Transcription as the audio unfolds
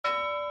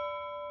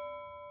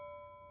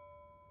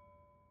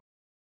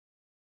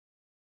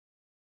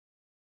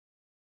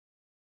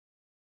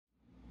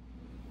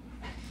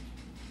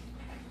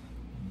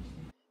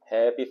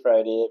Happy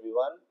Friday,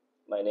 everyone.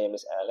 My name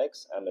is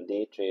Alex. I'm a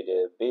day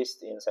trader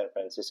based in San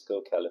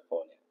Francisco,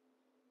 California.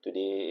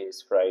 Today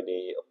is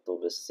Friday,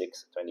 October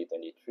 6,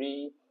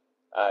 2023.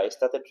 I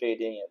started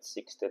trading at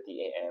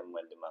 6:30 a.m.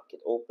 when the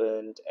market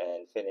opened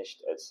and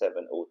finished at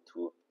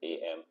 7:02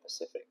 a.m.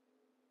 Pacific.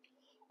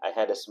 I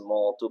had a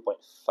small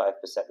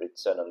 2.5%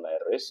 return on my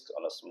risk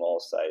on a small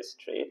size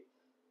trade.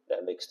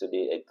 That makes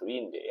today a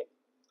green day.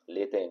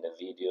 Later in the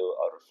video,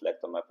 I'll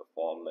reflect on my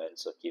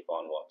performance, so keep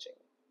on watching.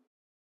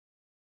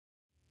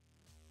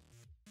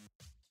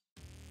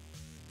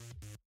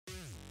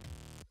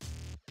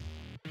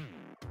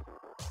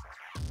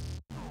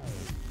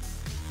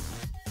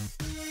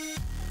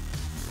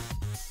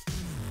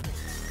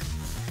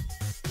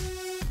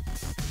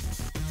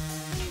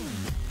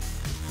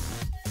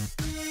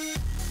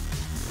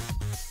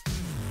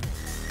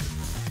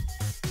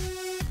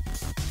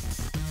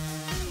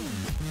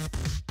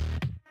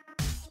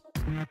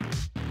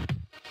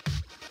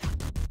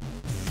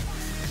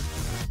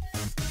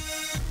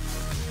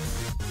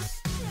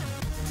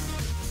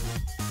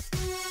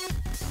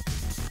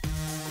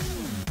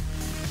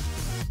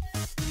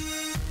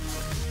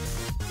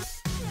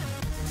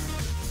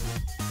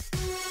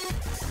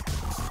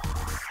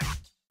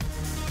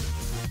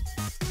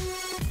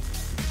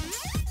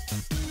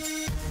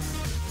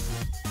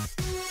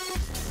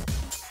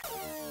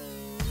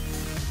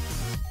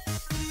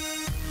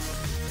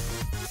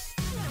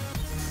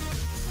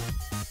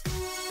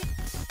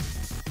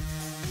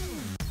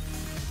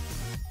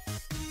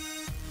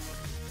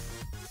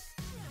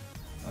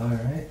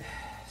 Alright,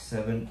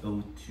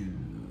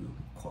 7:02,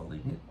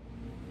 calling it.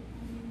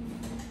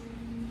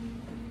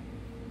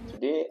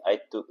 Today I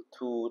took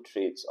two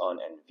trades on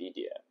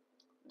NVDA.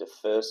 The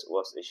first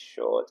was a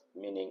short,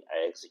 meaning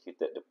I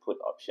executed the put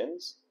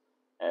options,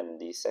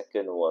 and the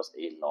second was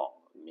a long,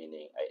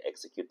 meaning I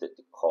executed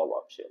the call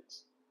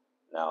options.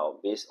 Now,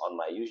 based on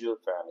my usual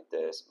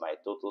parameters, my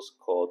total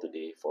score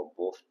today for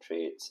both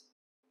trades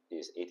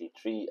is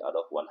 83 out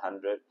of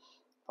 100,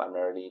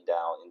 primarily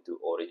down into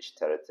orange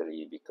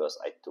territory because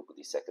I took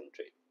the second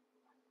trade.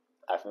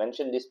 I've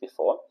mentioned this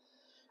before.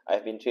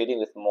 I've been trading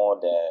with more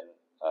than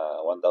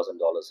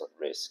 $1,000 of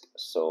risk,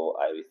 so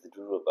I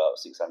withdrew about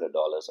 $600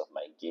 of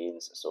my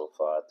gains so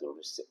far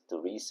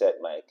to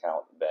reset my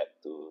account back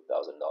to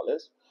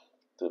 $1,000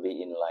 to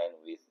be in line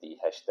with the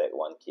hashtag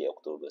 1K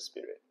October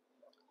spirit.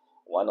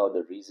 One of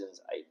the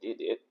reasons I did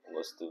it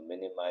was to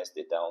minimize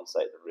the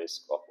downside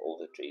risk of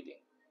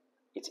overtrading.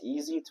 It's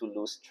easy to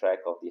lose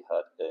track of the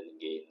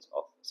hard-earned gains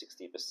of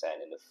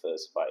 60% in the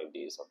first 5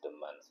 days of the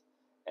month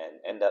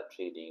and end up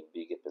trading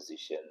bigger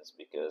positions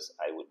because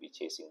I would be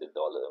chasing the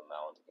dollar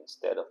amount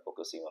instead of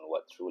focusing on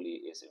what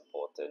truly is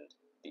important,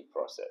 the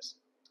process.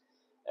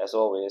 As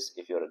always,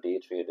 if you're a day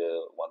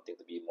trader wanting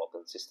to be more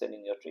consistent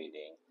in your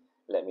trading,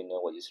 let me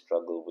know what you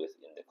struggle with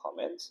in the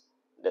comments.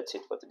 That's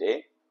it for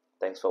today.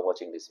 Thanks for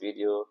watching this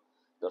video.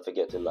 Don't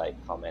forget to like,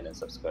 comment, and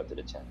subscribe to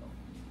the channel.